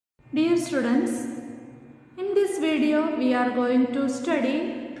Dear students, in this video we are going to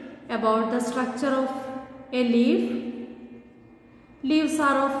study about the structure of a leaf. Leaves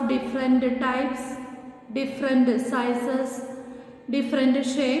are of different types, different sizes, different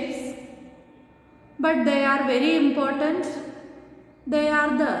shapes, but they are very important. They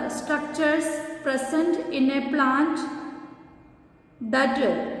are the structures present in a plant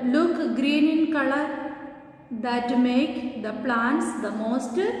that look green in color, that make the plants the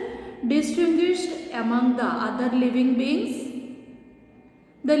most distinguished among the other living beings.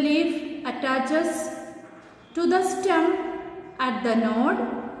 The leaf attaches to the stem at the node.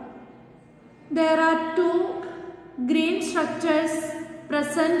 There are two green structures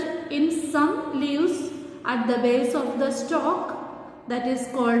present in some leaves at the base of the stalk, that is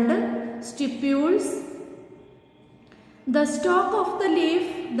called stipules. The stalk of the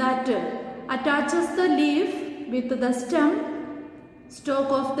leaf that attaches the leaf with the stem, stalk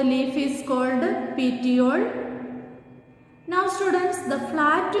of the leaf is called petiole. Now students, the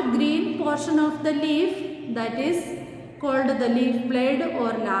flat green portion of the leaf, that is called the leaf blade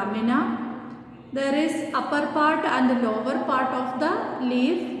or lamina. There is upper part and lower part of the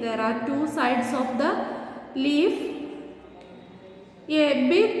leaf. There are two sides of the leaf. A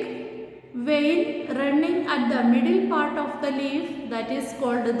big vein running at the middle part of the leaf, that is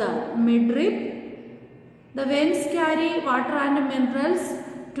called the midrib. The veins carry water and minerals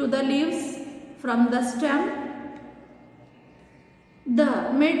to the leaves from the stem.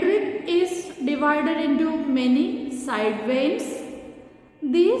 The midrib is divided into many side veins.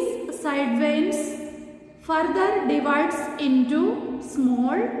 These side veins further divides into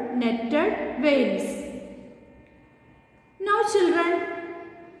small netted veins. Now children,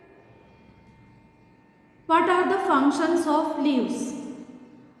 what are the functions of leaves?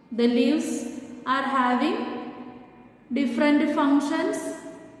 The leaves are having different functions,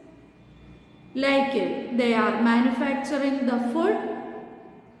 like they are manufacturing the food,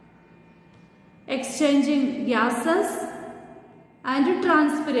 exchanging gases and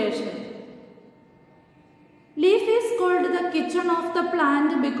transpiration. Leaf is called the kitchen of the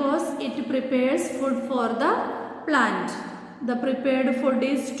plant because it prepares food for the plant. The prepared food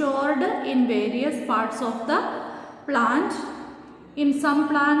is stored in various parts of the plant. In some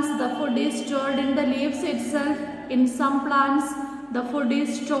plants, the food is stored in the leaves itself. In some plants, the food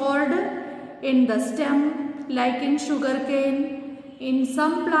is stored in the stem, like in sugarcane. In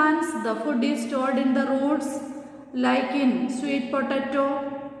some plants, the food is stored in the roots, like in sweet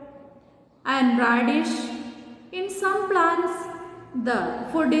potato and radish. In some plants, the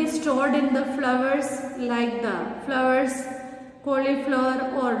food is stored in the flowers, like the flowers,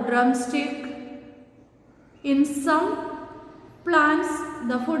 cauliflower or drumstick. In some plants,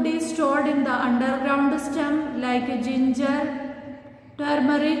 the food is stored in the underground stem, like ginger,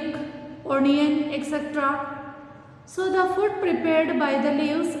 turmeric, onion, etc. So the food prepared by the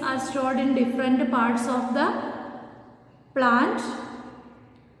leaves are stored in different parts of the plant.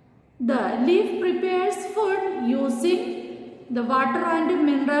 The leaf prepares food using the water and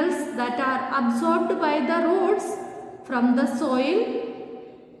minerals that are absorbed by the roots from the soil.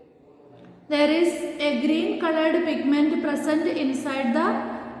 There is a green colored pigment present inside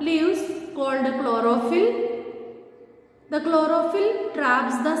the leaves called chlorophyll. The chlorophyll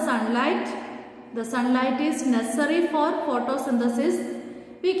traps the sunlight. The sunlight is necessary for photosynthesis.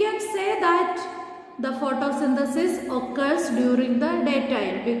 We can say that the photosynthesis occurs during the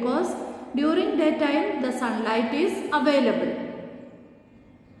daytime because during daytime the sunlight is available.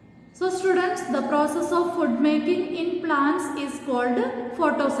 So students, the process of food making in plants is called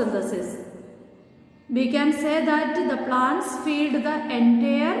photosynthesis. We can say that the plants feed the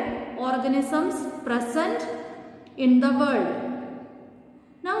entire organisms present in the world.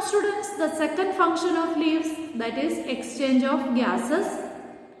 Now students, the second function of leaves, that is exchange of gases.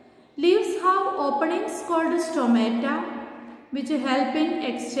 Leaves have openings called stomata which help in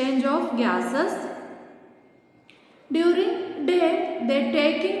exchange of gases. During day, they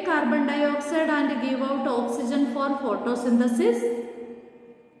take in carbon dioxide and give out oxygen for photosynthesis.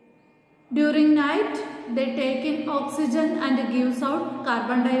 During night, they take in oxygen and gives out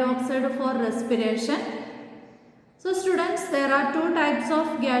carbon dioxide for respiration. So students, there are two types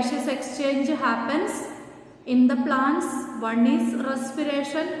of gaseous exchange happens in the plants. One is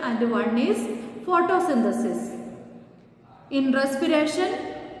respiration and one is photosynthesis. In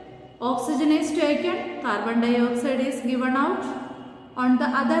respiration, oxygen is taken, carbon dioxide is given out. On the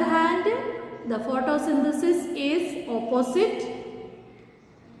other hand, the photosynthesis is opposite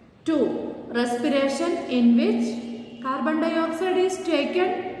to respiration, in which carbon dioxide is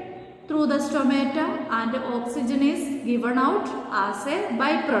taken through the stomata and oxygen is given out as a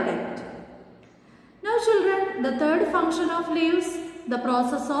byproduct. Now children, the third function of leaves, the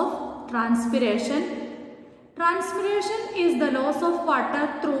process of transpiration. Transpiration is the loss of water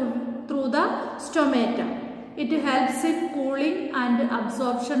through the stomata. It helps in cooling and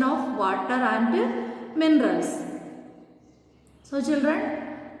absorption of water and minerals. So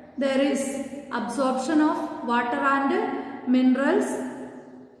children, there is absorption of water and minerals.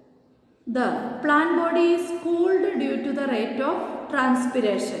 The plant body is cooled due to the rate of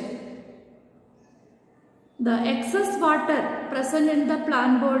transpiration. The excess water present in the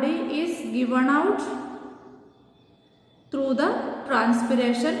plant body is given out through the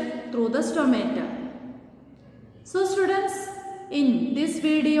transpiration through the stomata. So students, in this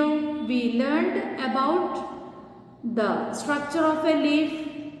video we learned about the structure of a leaf,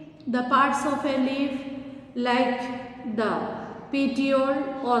 the parts of a leaf like the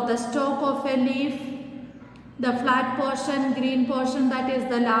petiole or the stalk of a leaf, the flat portion, green portion, that is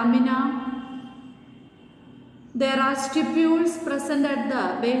the lamina. There are stipules present at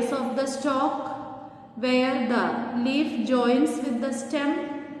the base of the stalk where the leaf joins with the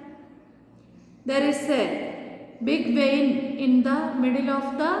stem. There is a big vein in the middle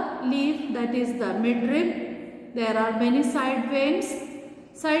of the leaf, that is the midrib. There are many side veins.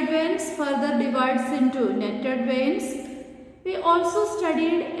 Side veins further divides into netted veins. We also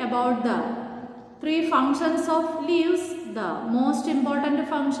studied about the three functions of leaves. The most important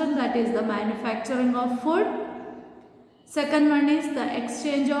function, that is the manufacturing of food. Second one is the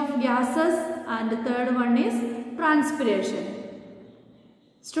exchange of gases, and the third one is transpiration.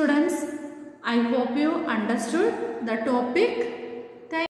 Students, I hope you understood the topic.